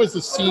year, how is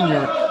the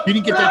senior? You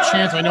didn't get that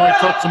chance. I know I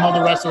talked to some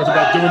other wrestlers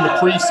about doing the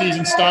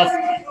preseason stuff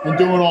and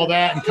doing all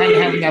that and kind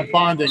of having that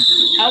bonding.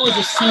 How as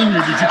a senior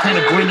did you kind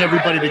of bring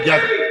everybody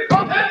together?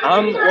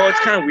 Well, it's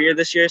kind of weird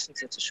this year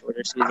since it's a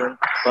shorter season,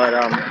 but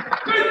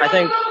I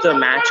think the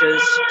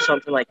matches,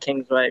 something like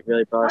Kingsway,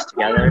 really brought us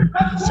together.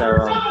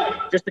 So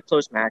just the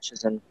close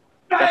matches and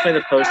definitely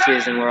the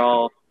postseason, we're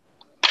all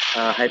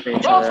hyping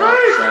each other up,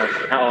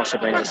 so that also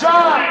brings us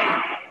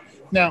together.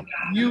 Now,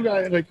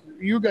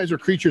 you guys are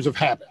creatures of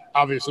habit.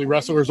 Obviously,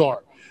 wrestlers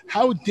are.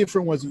 How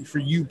different was it for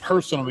you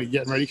personally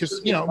getting ready? Because,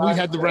 we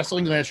had the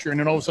wrestling last year, and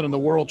then all of a sudden the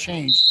world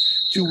changed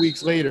 2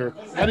 weeks later.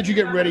 How did you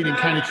get ready to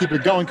kind of keep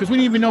it going? Because we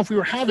didn't even know if we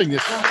were having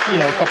this,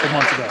 a couple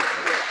months ago.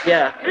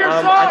 Yeah,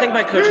 I think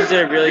my coaches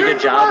did a really good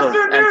job of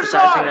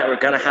emphasizing that we're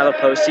going to have a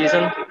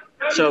postseason.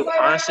 So,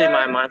 honestly,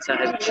 my mindset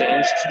hasn't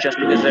changed just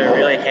because they're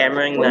really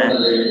hammering that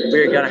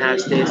we're going to have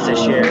states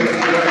this year.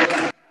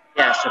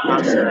 Yeah, so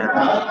props to that.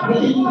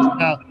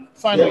 Now,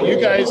 finally,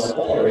 you guys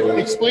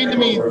explain to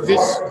me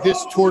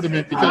this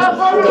tournament, because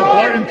the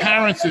Barton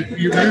parents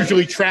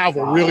usually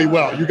travel really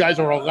well. You guys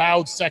are a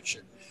loud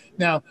section.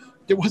 Now,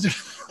 there wasn't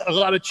a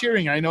lot of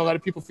cheering. I know a lot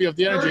of people feel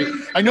the energy.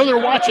 I know they're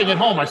watching at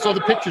home. I saw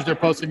the pictures they're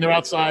posting. They're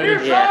outside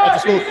at the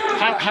school.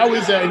 How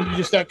is that, and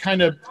just that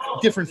kind of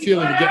different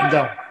feeling of getting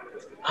going?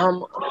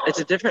 It's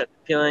a different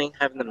feeling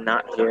having them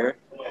not here,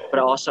 but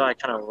also I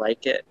kind of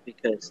like it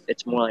because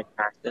it's more like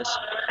practice.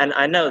 And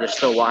I know they're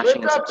still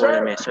watching and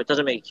supporting me, so it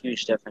doesn't make a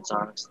huge difference,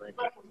 honestly.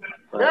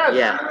 But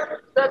yeah,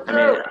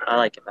 I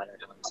like it better,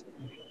 honestly.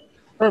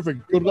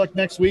 Perfect. Good luck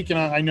next week, and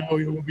I know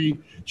we will be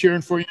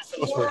cheering for you in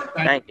Phillipsburg.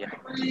 Thank you.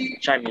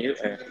 Should I mute?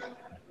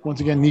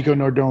 Once again, Nico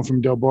Nardone from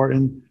Del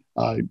Barton.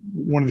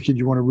 One of the kids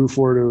you want to root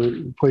for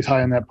to place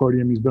high on that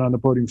podium. He's been on the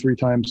podium 3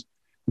 times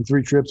in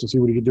 3 trips. We'll see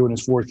what he can do in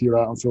his 4th year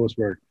out in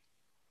Phillipsburg.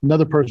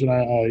 Another person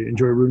I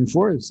enjoy rooting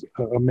for is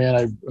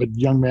a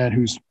young man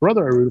whose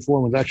brother I rooted for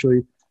and was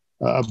actually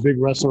a big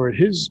wrestler at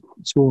his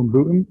school in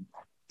Boonton.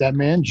 that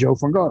man, Joe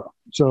Fungaro.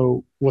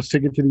 So let's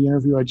take it to the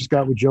interview I just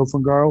got with Joe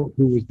Fungaro,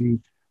 who was the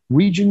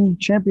region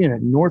champion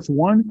at North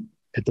 1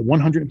 at the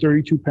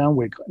 132-pound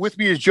weight class. With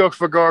me is Joe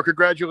Fungaro.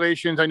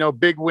 Congratulations. I know,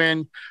 big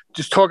win.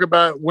 Just talk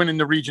about winning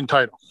the region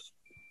title.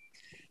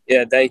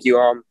 Yeah, thank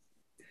you.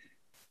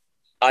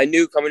 I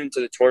knew coming into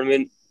the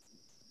tournament,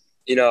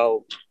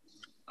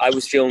 I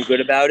was feeling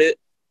good about it.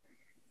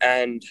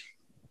 And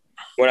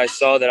when I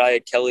saw that I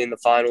had Kelly in the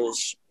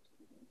finals,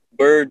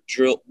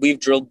 we've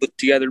drilled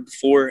together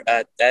before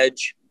at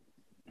Edge,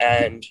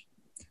 and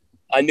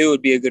I knew it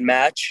would be a good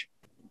match.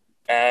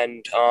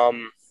 And,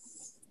 I'm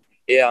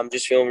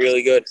just feeling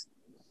really good.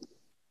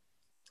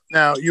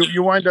 Now,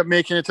 you wind up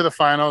making it to the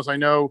finals. I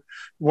know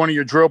one of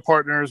your drill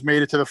partners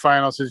made it to the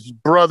finals. His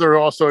brother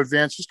also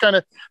advanced. Just kind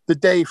of the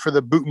day for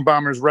the Boot and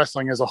Bombers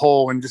wrestling as a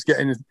whole and just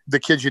getting the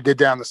kids you did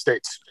down the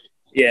States.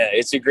 Yeah,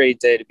 it's a great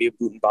day to be a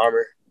Boot and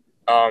Bomber.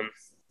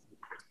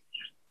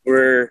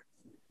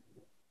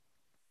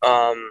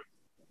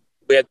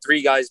 We had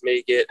 3 guys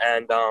make it,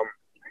 and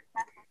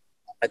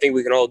I think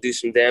we can all do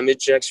some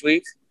damage next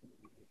week.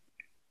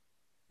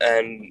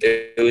 And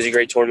it was a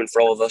great tournament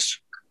for all of us.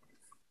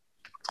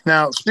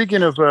 Now,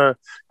 speaking of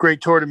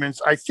great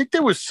tournaments, I think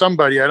there was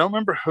somebody, I don't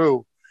remember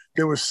who,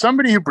 there was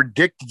somebody who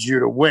predicted you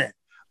to win.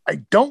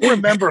 I don't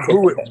remember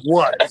who it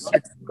was.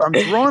 I'm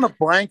drawing a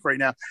blank right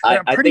now.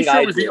 I'm pretty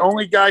sure it was the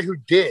only guy who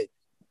did.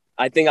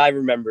 I think I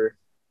remember.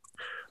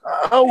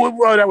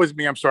 Well, that was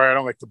me. I'm sorry. I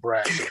don't like to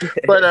brag.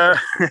 But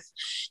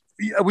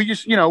we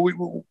just,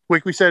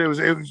 like we said, it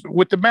was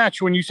with the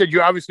match when you said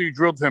you obviously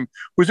drilled him.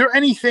 Was there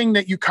anything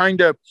that you kind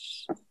of,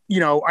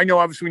 I know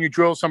obviously when you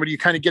drill somebody, you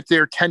kind of get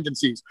their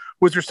tendencies.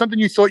 Was there something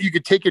you thought you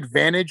could take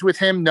advantage with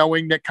him,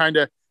 knowing that kind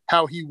of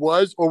how he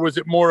was? Or was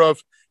it more of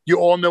you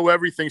all know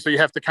everything, so you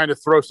have to kind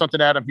of throw something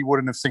at him he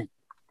wouldn't have seen?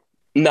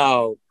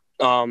 No,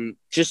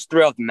 just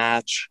throughout the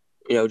match,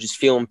 just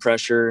feeling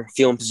pressure,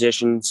 feeling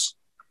positions.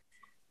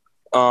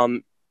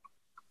 And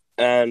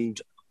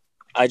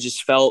I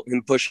just felt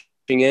him pushing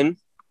in,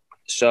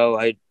 so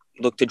I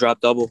looked to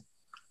drop double,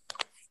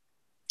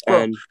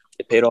 and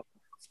it paid off.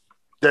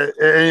 And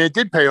it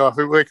did pay off.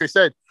 Like I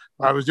said,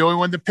 I was the only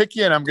one to pick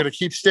you, and I'm going to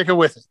keep sticking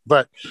with it.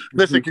 But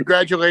listen,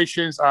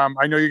 congratulations.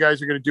 I know you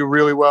guys are going to do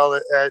really well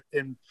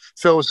in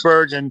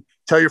Phillipsburg, and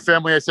tell your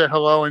family I said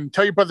hello, and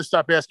tell your brother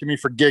stop asking me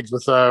for gigs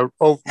with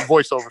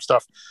voiceover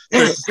stuff.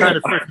 It's kind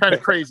of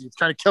crazy. It's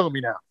kind of killing me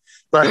now.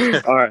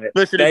 But all right,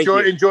 listen,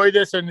 enjoy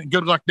this, and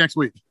good luck next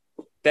week.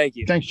 Thank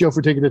you. Thanks, Joe,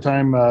 for taking the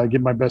time.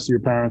 Give my best to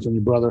your parents and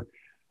your brother.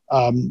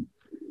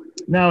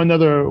 Now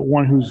another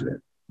one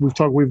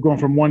we've gone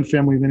from one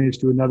family lineage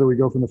to another. We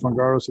go from the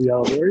Fungaros to the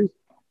Oliveris.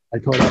 I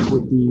caught up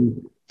with the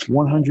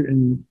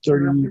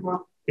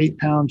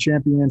 138-pound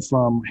champion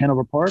from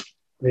Hanover Park,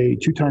 a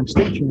 2-time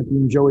state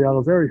champion, Joey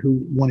Oliveri,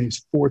 who won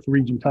his 4th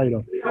region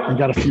title, and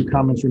got a few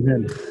comments from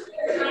him.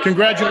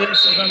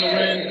 Congratulations on the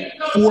win,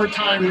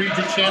 4-time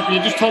region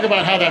champion. Just talk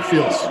about how that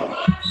feels.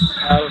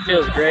 It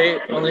feels great.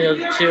 Only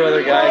 2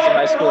 other guys in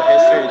my school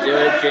history to do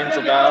it, James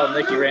Abal and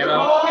Nicky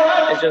Ramo.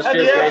 It just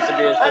feels great to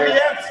be a third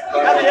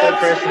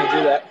person to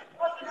do that.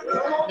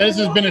 This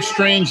has been a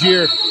strange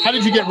year. How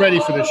did you get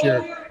ready for this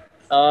year?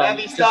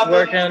 Just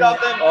working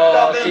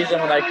all season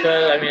when I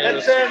could. I mean, it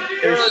was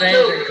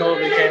strange when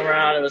COVID came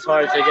around. It was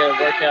hard to get a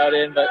workout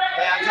in, but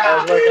I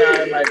was working out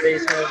in my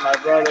basement with my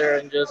brother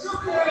and just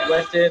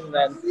lifted, and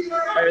then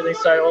everything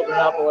started opening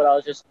up. But I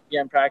was just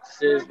getting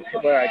practices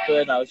where I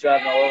could, and I was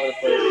driving all over the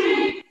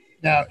place.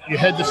 Now, you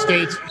head to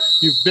states.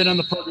 You've been on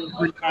the program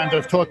 3 times.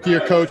 I've talked to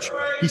your coach.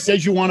 He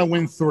says you want to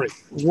win 3.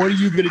 What are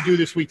you going to do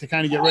this week to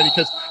kind of get ready?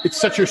 Because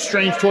it's such a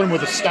strange tournament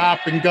with a stop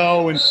and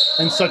go and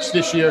such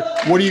this year.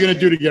 What are you going to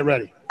do to get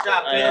ready?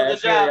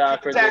 It's really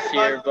awkward this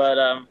year, but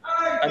I'm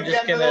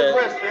just going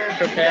to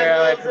prepare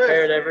how I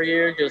prepared every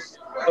year. Just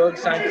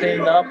focus on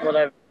cleaning up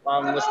the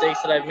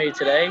mistakes that I've made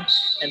today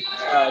and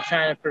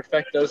trying to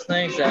perfect those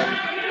things, and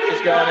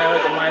just going in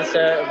with the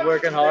mindset of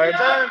working hard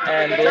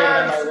and believing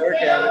in my work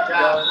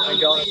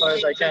and going as hard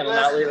as I can and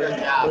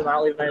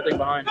not leaving anything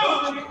behind.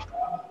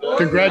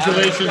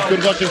 Congratulations.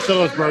 Good luck in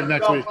Phillipsburg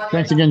next week.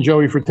 Thanks again,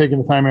 Joey, for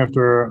taking the time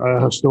after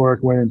a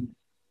historic win.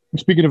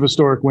 Speaking of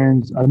historic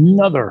wins,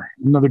 another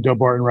Del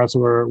Barton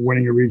wrestler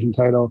winning a region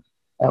title.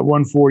 At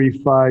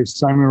 145,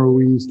 Simon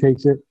Ruiz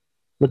takes it.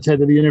 Let's head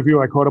to the interview.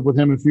 I caught up with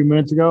him a few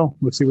minutes ago.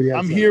 Let's see what he has.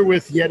 I'm here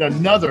with yet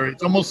another.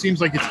 It almost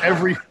seems like it's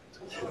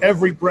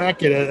every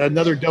bracket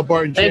another Del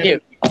Barton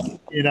champion.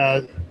 Thank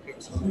you.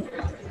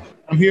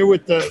 I'm here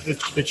with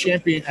the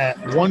champion at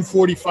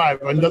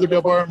 145, another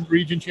Del Barton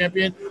region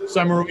champion,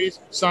 Simon Ruiz.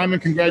 Simon,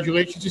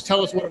 congratulations. Just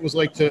tell us what it was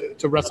like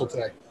to wrestle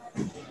today.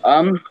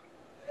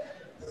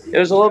 It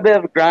was a little bit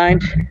of a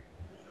grind.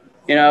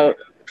 4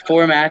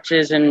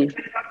 matches in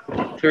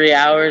 3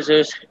 hours.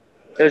 It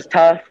was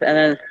tough, and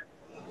then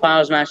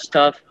finals match was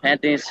tough.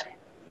 Anthony's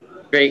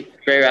great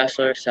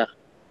wrestler, so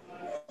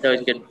it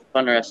was good,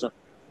 fun to wrestle.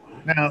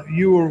 Now,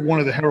 you were one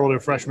of the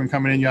heralded freshmen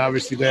coming in. You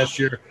obviously last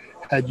year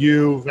had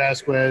you,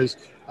 Vasquez,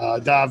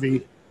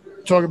 Davi.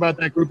 Talk about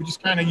that group.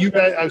 Just kind of you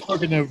guys. I was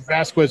talking to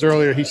Vasquez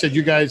earlier. He said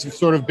you guys have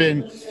sort of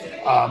been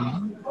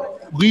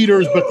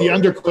leaders, but the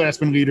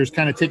underclassmen leaders,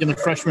 kind of taking the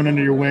freshmen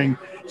under your wing.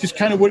 Just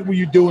kind of what were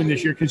you doing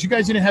this year? Because you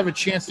guys didn't have a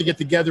chance to get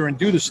together and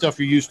do the stuff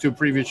you used to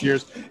previous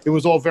years. It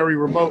was all very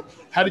remote.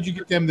 How did you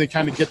get them to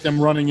kind of get them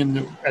running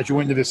as you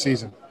went into this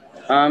season?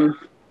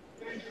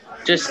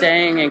 Just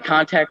staying in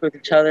contact with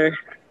each other.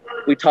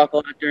 We talk a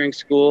lot during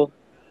school,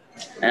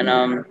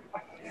 and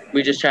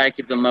we just try to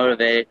keep them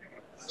motivated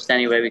just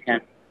any way we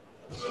can.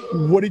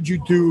 What did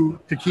you do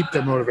to keep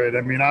them motivated?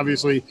 I mean,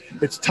 obviously,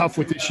 it's tough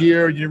with this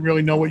year. You didn't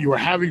really know what you were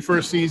having for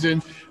a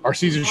season. Our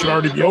season should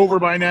already be over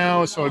by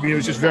now. So, I mean, it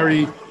was just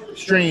very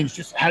strange.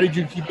 Just how did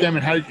you keep them,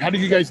 and how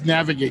did you guys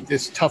navigate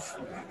this tough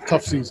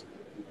season?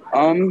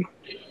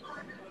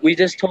 We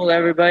just told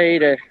everybody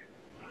to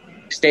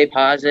stay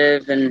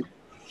positive, and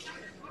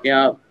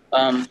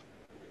some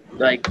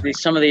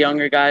of the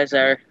younger guys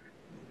that are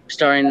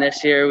starting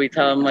this year, we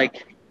tell them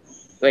like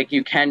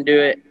you can do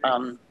it.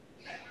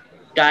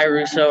 Guy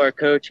Russo, our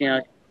coach, he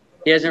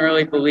doesn't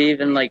really believe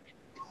in like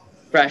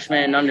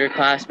freshmen and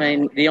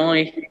underclassmen. The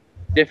only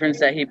difference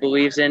that he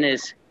believes in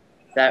is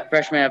that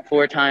freshmen have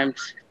 4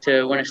 times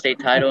to win a state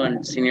title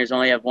and seniors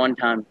only have 1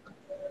 time.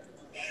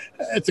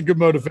 It's a good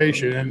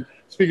motivation. And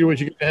speaking of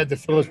which, you get to head to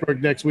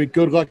Phillipsburg next week.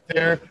 Good luck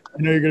there.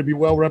 I know you're going to be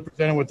well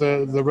represented with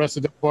the rest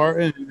of the bar,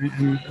 and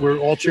we're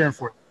all cheering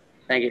for you.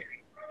 Thank you.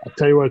 I'll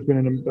tell you what, it's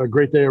been a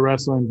great day of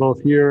wrestling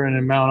both here and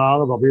in Mount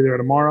Olive. I'll be there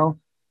tomorrow.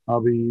 I'll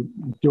be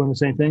doing the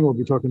same thing. We'll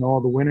be talking to all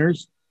the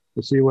winners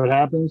to see what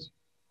happens.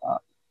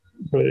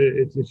 But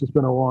it's just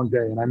been a long day.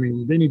 And, I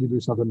mean, they need to do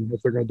something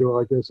if they're going to do it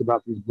like this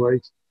about these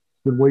breaks.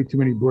 There's been way too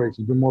many breaks.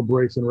 There's been more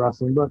breaks in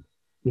wrestling, but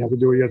you have to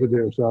do what you have to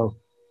do. So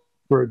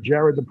for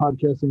Jared, the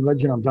podcasting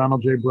legend, I'm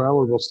Donald J.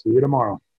 Brower. We'll see you tomorrow.